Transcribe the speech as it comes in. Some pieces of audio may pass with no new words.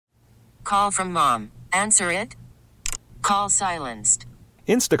Call from mom. Answer it. Call silenced.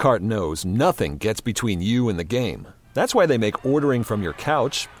 Instacart knows nothing gets between you and the game. That's why they make ordering from your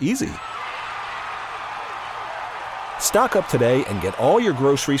couch easy. Stock up today and get all your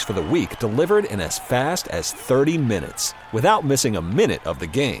groceries for the week delivered in as fast as 30 minutes without missing a minute of the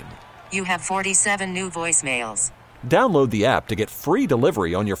game. You have 47 new voicemails. Download the app to get free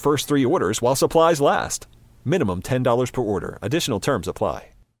delivery on your first 3 orders while supplies last. Minimum $10 per order. Additional terms apply.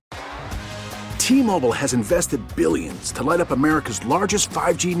 T-Mobile has invested billions to light up America's largest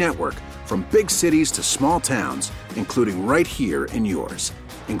 5G network, from big cities to small towns, including right here in yours.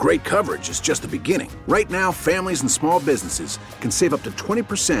 And great coverage is just the beginning. Right now, families and small businesses can save up to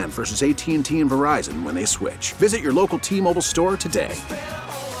 20% versus AT&T and Verizon when they switch. Visit your local T-Mobile store today.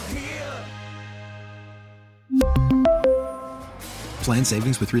 Plan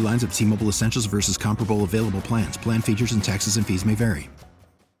savings with 3 lines of T-Mobile Essentials versus comparable available plans. Plan features and taxes and fees may vary.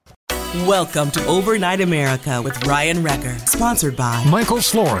 Welcome to Overnight America with Ryan Recker, sponsored by Michael's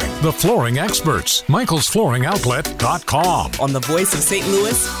Flooring, the flooring experts. MichaelsFlooringOutlet.com. On the voice of St.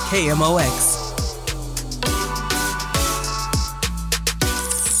 Louis, KMOX.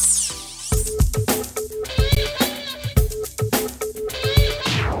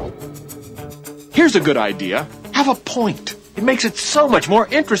 Here's a good idea. Have a point. It makes it so much more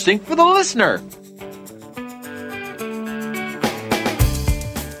interesting for the listener.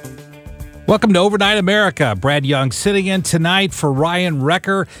 Welcome to Overnight America. Brad Young sitting in tonight for Ryan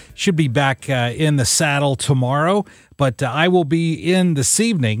Recker. Should be back in the saddle tomorrow, but I will be in this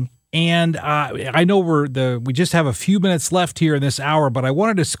evening. And I know we just have a few minutes left here in this hour, but I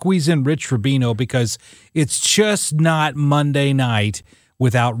wanted to squeeze in Rich Rubino because it's just not Monday night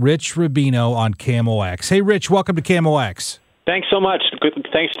without Rich Rubino on KMOX. Hey, Rich, welcome to KMOX. Thanks so much.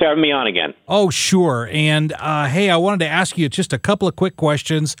 Thanks for having me on again. Oh, sure. And, hey, I wanted to ask you just a couple of quick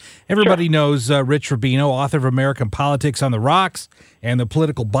questions. Everybody knows Rich Rubino, author of American Politics on the Rocks and the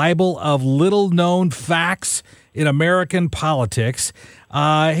Political Bible of Little-Known Facts in American Politics.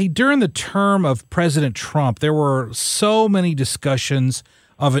 Hey, during the term of President Trump, there were so many discussions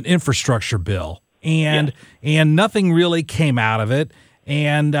of an infrastructure bill, and nothing really came out of it.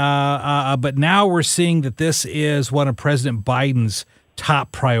 And but now we're seeing that this is one of President Biden's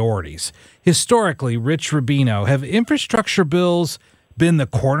top priorities. Historically, Rich Rubino, have infrastructure bills been the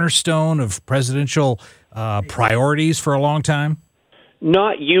cornerstone of presidential priorities for a long time?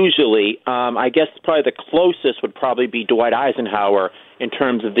 Not usually. I guess probably the closest would probably be Dwight Eisenhower in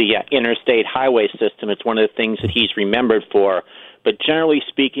terms of the interstate highway system. It's one of the things that he's remembered for. But generally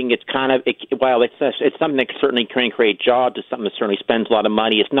speaking, it's kind of, while it's something that certainly can create jobs, it's something that certainly spends a lot of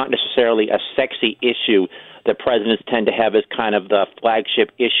money. It's not necessarily a sexy issue that presidents tend to have as kind of the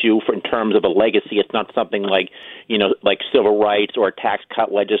flagship issue in terms of a legacy. It's not something like civil rights or tax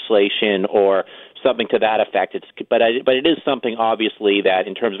cut legislation or something to that effect. But it is something, obviously, that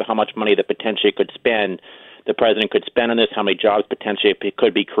in terms of how much money that potentially the president could spend on this, how many jobs potentially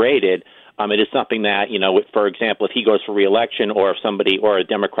could be created. It is something that, for example, if he goes for re-election or if somebody or a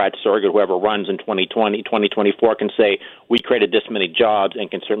Democrat surrogate, whoever runs in 2020, 2024 can say, we created this many jobs and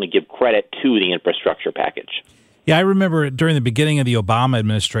can certainly give credit to the infrastructure package. Yeah, I remember during the beginning of the Obama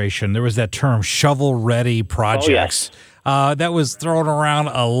administration, there was that term shovel-ready projects. Oh, yes. That was thrown around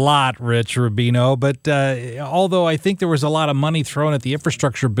a lot, Rich Rubino. But although I think there was a lot of money thrown at the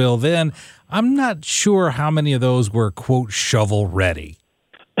infrastructure bill then, I'm not sure how many of those were, quote, shovel-ready.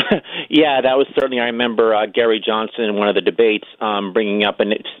 Yeah, that was certainly, I remember Gary Johnson in one of the debates bringing up,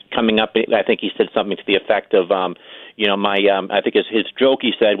 and it's coming up, I think he said something to the effect of, I think his joke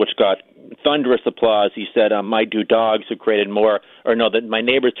he said, which got thunderous applause. He said, my neighbor's 2 dogs have created more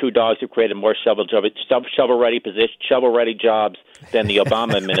shovel-ready jobs than the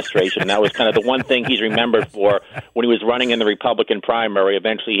Obama administration. And that was kind of the one thing he's remembered for when he was running in the Republican primary.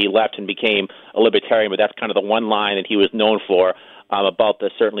 Eventually he left and became a libertarian, but that's kind of the one line that he was known for. About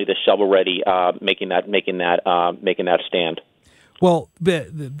certainly the shovel-ready, making that stand. Well,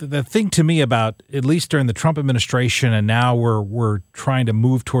 the thing to me about, at least during the Trump administration, and now we're trying to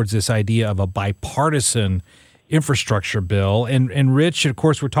move towards this idea of a bipartisan infrastructure bill. And Rich, of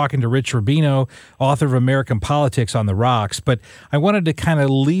course, we're talking to Rich Rubino, author of American Politics on the Rocks. But I wanted to kind of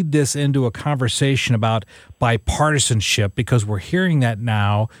lead this into a conversation about bipartisanship, because we're hearing that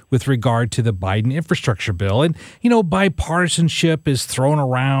now with regard to the Biden infrastructure bill. And, bipartisanship is thrown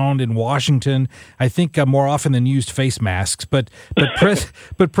around in Washington, I think more often than used face masks. But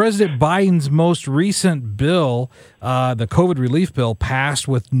President Biden's most recent bill the COVID relief bill passed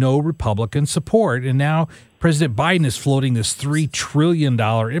with no Republican support, and now President Biden is floating this $3 trillion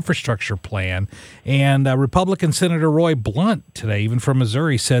infrastructure plan. And Republican Senator Roy Blunt today, even from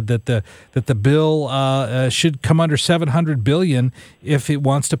Missouri, said that the bill should come under $700 billion if it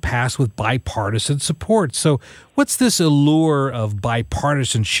wants to pass with bipartisan support. So what's this allure of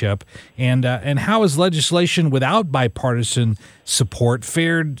bipartisanship, and how has legislation without bipartisan support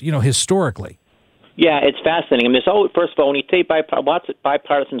fared, historically? Yeah, it's fascinating. I mean, first of all, when you say lots of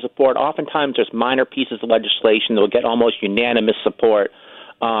bipartisan support, oftentimes there's minor pieces of legislation that will get almost unanimous support.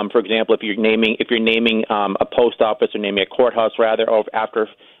 For example, if you're naming a post office or naming a courthouse, rather, or after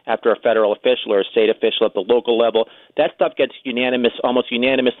a federal official or a state official at the local level, that stuff gets almost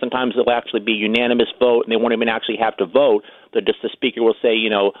unanimous. Sometimes it'll actually be unanimous vote, and they won't even actually have to vote. The speaker will say,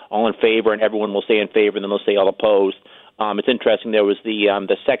 all in favor, and everyone will say in favor, and then they'll say all opposed. It's interesting. There was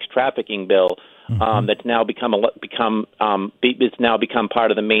the sex trafficking bill. That's now become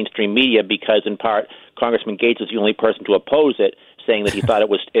part of the mainstream media because, in part, Congressman Gates was the only person to oppose it, saying that he thought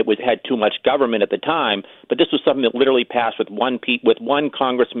it had too much government at the time. But this was something that literally passed with one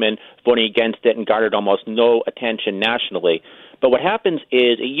congressman voting against it and garnered almost no attention nationally. But what happens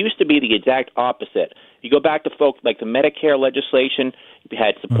is it used to be the exact opposite. You go back to folks like the Medicare legislation, you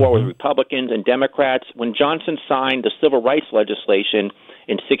had support with Republicans and Democrats. When Johnson signed the civil rights legislation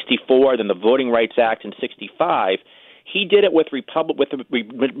in 1964, then the Voting Rights Act in 1965, he did it with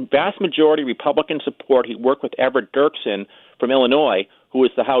the vast majority Republican support. He worked with Everett Dirksen from Illinois, who was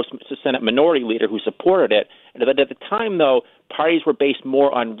the Senate Minority Leader who supported it. And at the time, though, parties were based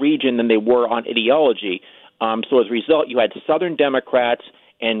more on region than they were on ideology. So as a result, you had Southern Democrats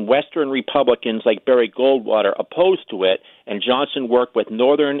and Western Republicans like Barry Goldwater opposed to it, and Johnson worked with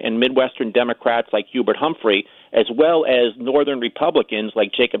Northern and Midwestern Democrats like Hubert Humphrey, as well as Northern Republicans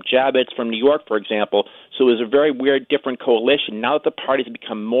like Jacob Javits from New York, for example. So it was a very weird, different coalition. Now that the parties have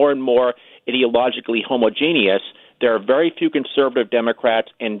become more and more ideologically homogeneous, there are very few conservative Democrats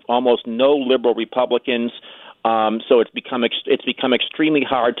and almost no liberal Republicans. So it's become extremely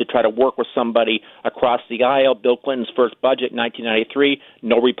hard to try to work with somebody across the aisle. Bill Clinton's first budget in 1993,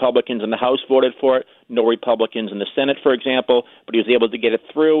 no Republicans in the House voted for it, no Republicans in the Senate, for example, but he was able to get it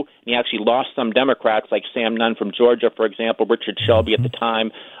through. And he actually lost some Democrats, like Sam Nunn from Georgia, for example, Richard Shelby at the time.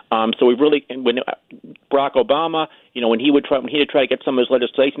 So when Barack Obama, when he would try to get some of his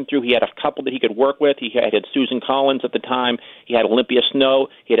legislation through, he had a couple that he could work with. He had Susan Collins at the time. He had Olympia Snowe.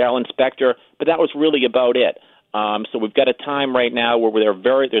 He had Alan Specter, but that was really about it. So we've got a time right now where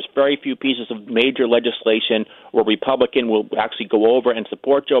there's very few pieces of major legislation where Republican will actually go over and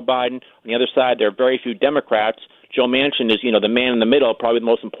support Joe Biden. On the other side, there are very few Democrats. Joe Manchin is, the man in the middle, probably the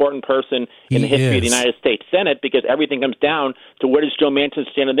most important person in the history of the United States Senate, because everything comes down to where does Joe Manchin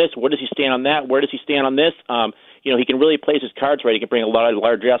stand on this? Where does he stand on that? Where does he stand on this? He can really place his cards right. He can bring a lot of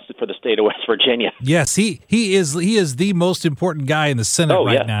largesse for the state of West Virginia. Yes, he is the most important guy in the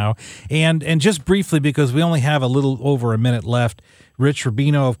Senate now. And just briefly, because we only have a little over a minute left, Rich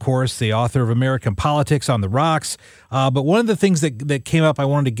Rubino, of course, the author of American Politics on the Rocks. But one of the things that came up I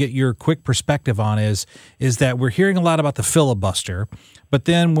wanted to get your quick perspective on is that we're hearing a lot about the filibuster. But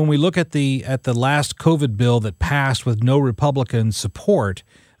then when we look at the last COVID bill that passed with no Republican support,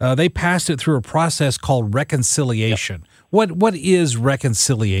 they passed it through a process called reconciliation. Yep. What is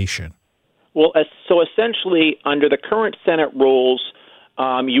reconciliation? Well, so essentially, under the current Senate rules,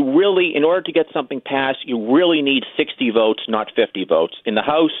 you really, in order to get something passed, you really need 60 votes, not 50 votes. In the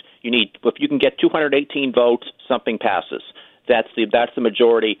House, if you can get 218 votes, something passes. That's the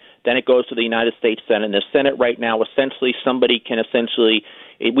majority. Then it goes to the United States Senate. In the Senate right now, essentially,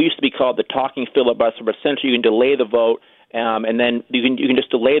 it used to be called the talking filibuster, but essentially you can delay the vote. And then you can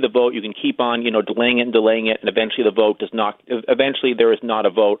just delay the vote. You can keep on, delaying it, and eventually the vote does not. Eventually, there is not a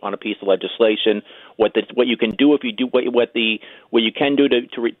vote on a piece of legislation. What you can do if you do what you can do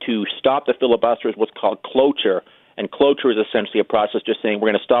to stop the filibuster is what's called cloture. And cloture is essentially a process just saying we're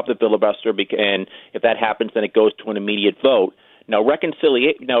going to stop the filibuster, and if that happens, then it goes to an immediate vote. Now,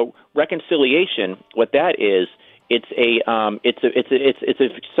 reconciliation. What that is. It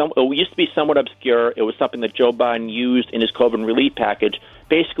used to be somewhat obscure. It was something that Joe Biden used in his COVID relief package.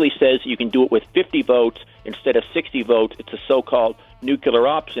 Basically says you can do it with 50 votes instead of 60 votes. It's a so-called nuclear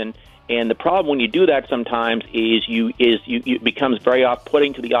option. And the problem when you do that sometimes is it becomes very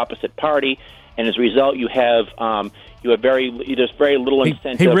off-putting to the opposite party. And as a result, there's very little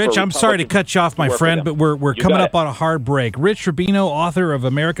incentive. Hey, Rich, I'm sorry to cut you off, my friend, but we're coming up on a hard break. Rich Rubino, author of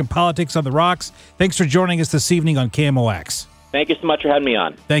American Politics on the Rocks. Thanks for joining us this evening on KMOX. Thank you so much for having me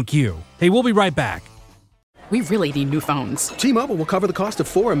on. Thank you. Hey, we'll be right back. We really need new phones. T-Mobile will cover the cost of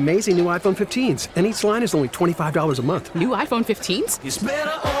 4 amazing new iPhone 15s, and each line is only $25 a month. New iPhone 15s? It's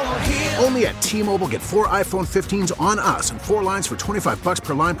better over here. Only at T-Mobile, get 4 iPhone 15s on us and 4 lines for $25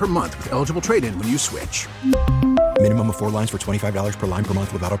 per line per month with eligible trade-in when you switch. Minimum of 4 lines for $25 per line per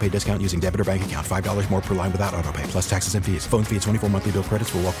month with autopay discount using debit or bank account. $5 more per line without autopay, plus taxes and fees. Phone fee at 24 monthly bill credits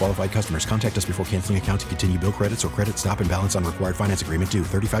for well-qualified customers. Contact us before canceling account to continue bill credits or credit stop and balance on required finance agreement due.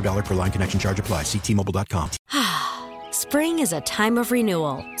 $35 per line connection charge applies. See T-Mobile.com. Spring is a time of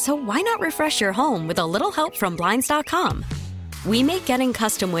renewal, so why not refresh your home with a little help from Blinds.com? We make getting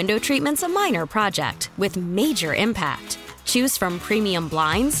custom window treatments a minor project with major impact. Choose from premium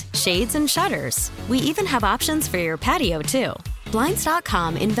blinds, shades, and shutters. We even have options for your patio, too.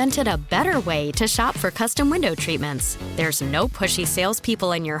 Blinds.com invented a better way to shop for custom window treatments. There's no pushy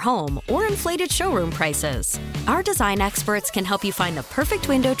salespeople in your home or inflated showroom prices. Our design experts can help you find the perfect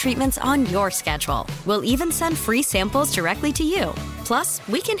window treatments on your schedule. We'll even send free samples directly to you. Plus,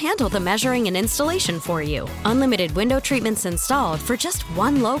 we can handle the measuring and installation for you. Unlimited window treatments installed for just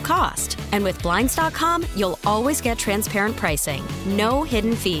one low cost. And with Blinds.com, you'll always get transparent pricing. No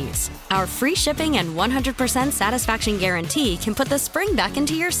hidden fees. Our free shipping and 100% satisfaction guarantee can put the spring back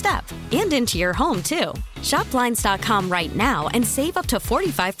into your step and into your home, too. Shop Blinds.com right now and save up to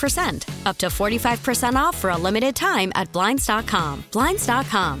 45%. Up to 45% off for a limited time at Blinds.com.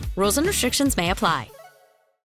 Blinds.com. Rules and restrictions may apply.